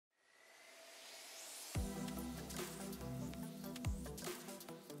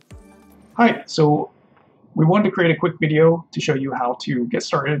Hi, so we wanted to create a quick video to show you how to get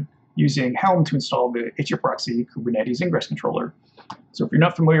started using Helm to install the HAProxy Kubernetes Ingress Controller. So if you're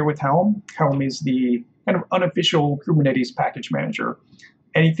not familiar with Helm, Helm is the kind of unofficial Kubernetes package manager.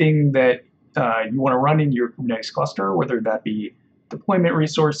 Anything that you want to run in your Kubernetes cluster, whether that be deployment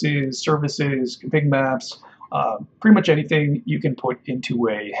resources, services, config maps, pretty much anything you can put into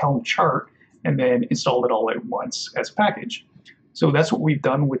a Helm chart and then install it all at once as a package. So that's what we've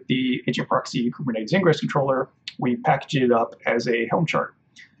done with the HAProxy Kubernetes Ingress Controller. We packaged it up as a Helm chart.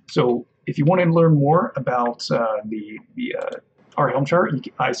 So if you want to learn more about our Helm chart,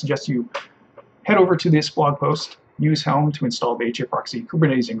 I suggest you head over to this blog post, use Helm to install the HAProxy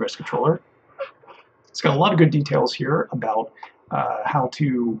Kubernetes Ingress Controller. It's got a lot of good details here about how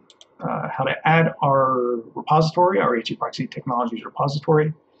to add our repository, our HAProxy Technologies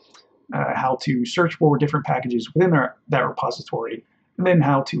repository, how to search for different packages within that repository, and then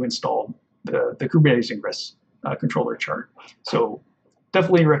how to install the Kubernetes Ingress controller chart. So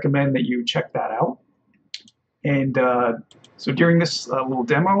definitely recommend that you check that out. And so during this little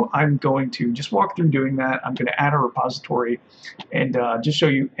demo, I'm going to just walk through doing that. I'm going to add a repository and just show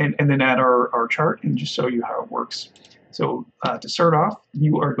you, and then add our chart and just show you how it works. So to start off,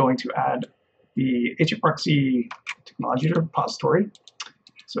 you are going to add the HAProxy Technologies repository.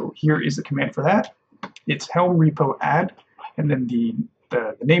 So here is the command for that. It's helm repo add, and then the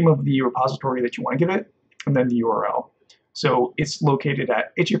name of the repository that you want to give it, and then the URL. So it's located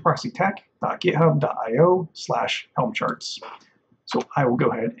at haproxytech.github.io/helmcharts. So I will go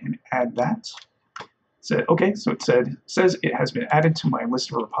ahead and add that. Okay, so it says it has been added to my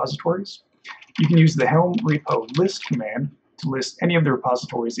list of repositories. You can use the helm repo list command to list any of the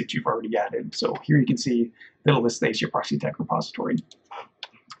repositories that you've already added. So here you can see that it'll list the HAProxy Tech repository.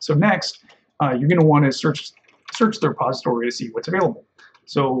 So next, you're going to want to search the repository to see what's available.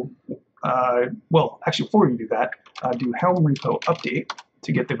 So, well, actually, before you do that, do helm repo update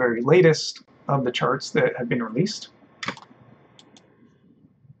to get the very latest of the charts that have been released.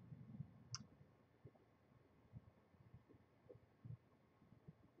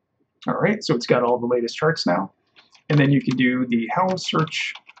 All right, so it's got all the latest charts now. And then you can do the helm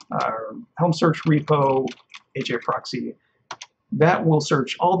search repo HAProxy. That will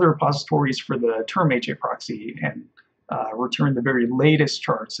search all the repositories for the term HAProxy and return the very latest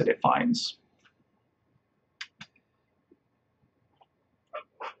charts that it finds.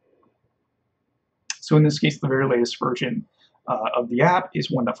 So in this case, the very latest version of the app is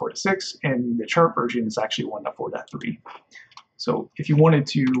 1.4.6, and the chart version is actually 1.4.3. So if you wanted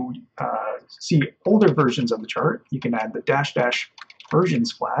to see older versions of the chart, you can add the --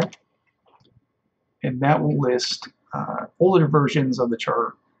 versions flag, and that will list older versions of the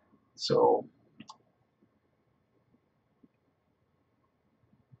chart. So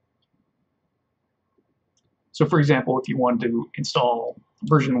for example, if you wanted to install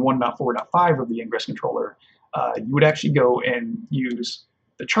version 1.4.5 of the Ingress controller, you would actually go and use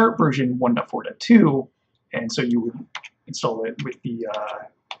the chart version 1.4.2, and so you would install it with the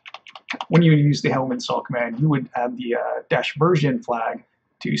when you use the helm install command, you would add the -version flag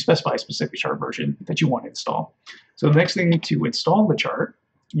to specify a specific chart version that you want to install. So the next thing to install the chart,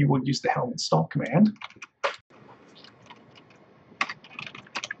 you will use the helm install command.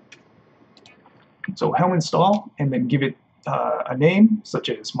 So helm install, and then give it a name, such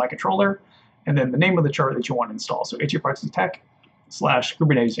as my controller, and then the name of the chart that you want to install. So HAProxy Tech /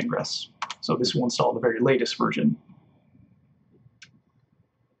 Kubernetes Ingress. So this will install the very latest version.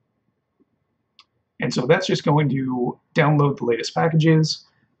 And so that's just going to download the latest packages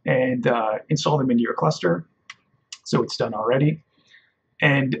and install them into your cluster. So it's done already.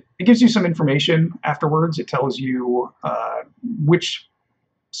 And it gives you some information afterwards. It tells you which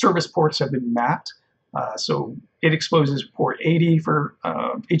service ports have been mapped. So it exposes port 80 for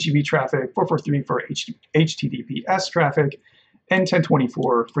HTTP traffic, 443 for HTTPS traffic, and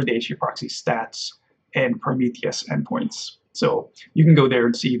 1024 for the HAProxy stats and Prometheus endpoints. So you can go there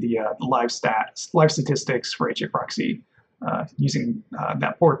and see the live statistics for HAProxy using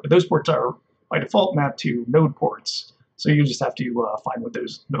that port. But those ports are by default mapped to node ports. So you just have to find what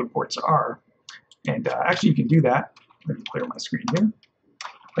those node ports are. And actually you can do that. Let me clear my screen here.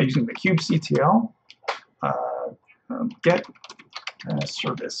 By using the kubectl get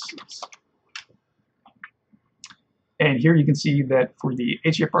services. And here you can see that for the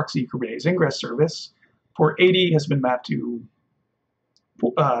HAProxy Kubernetes Ingress service, port 80 has been mapped to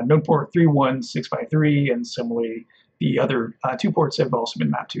node port 31653, and similarly, the other two ports have also been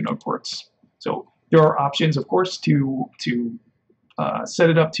mapped to node ports. So there are options, of course, to set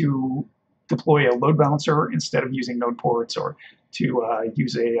it up to deploy a load balancer instead of using node ports, or to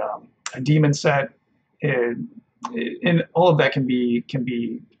use a a daemon set, and all of that can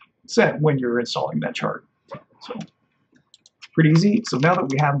be set when you're installing that chart. So pretty easy. So now that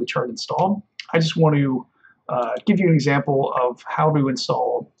we have the chart installed, I just want to give you an example of how to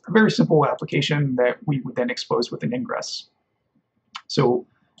install a very simple application that we would then expose with an ingress. So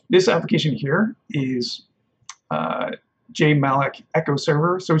this application here is jmalloc echo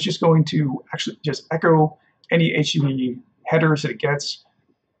server. So it's just going to actually just echo any HTTP headers that it gets,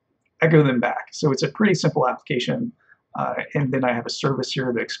 echo them back. So it's a pretty simple application. And then I have a service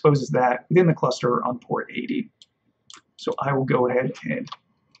here that exposes that within the cluster on port 80. So I will go ahead and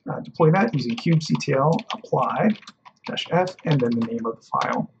deploy that using kubectl apply -f and then the name of the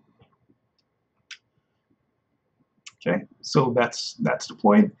file. Okay, so that's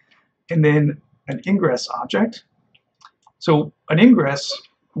deployed. And then an ingress object. So an ingress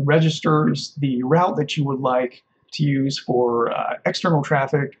registers the route that you would like to use for external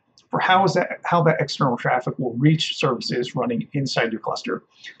traffic, for how that external traffic will reach services running inside your cluster.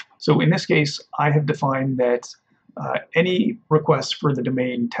 So in this case, I have defined that any request for the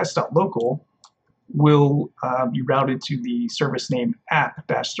domain test.local will be routed to the service name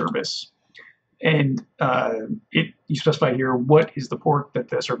app-service. And you specify here what is the port that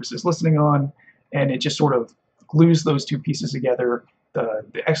the service is listening on, and it just sort of glues those two pieces together, the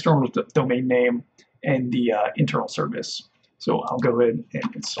external domain name and the internal service. So I'll go ahead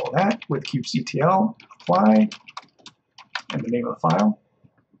and install that with kubectl apply and the name of the file.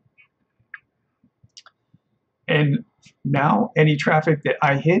 And now any traffic that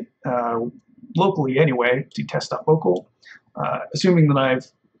I hit locally anyway to test.local, assuming that I've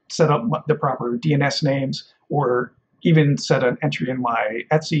set up the proper DNS names or even set an entry in my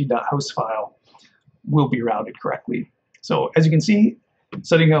etc.host file, will be routed correctly. So as you can see,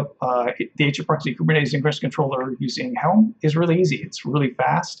 setting up the HAProxy Kubernetes Ingress Controller using Helm is really easy. It's really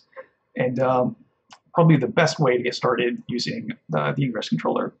fast and probably the best way to get started using the Ingress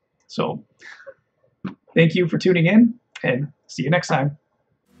Controller. So thank you for tuning in and see you next time.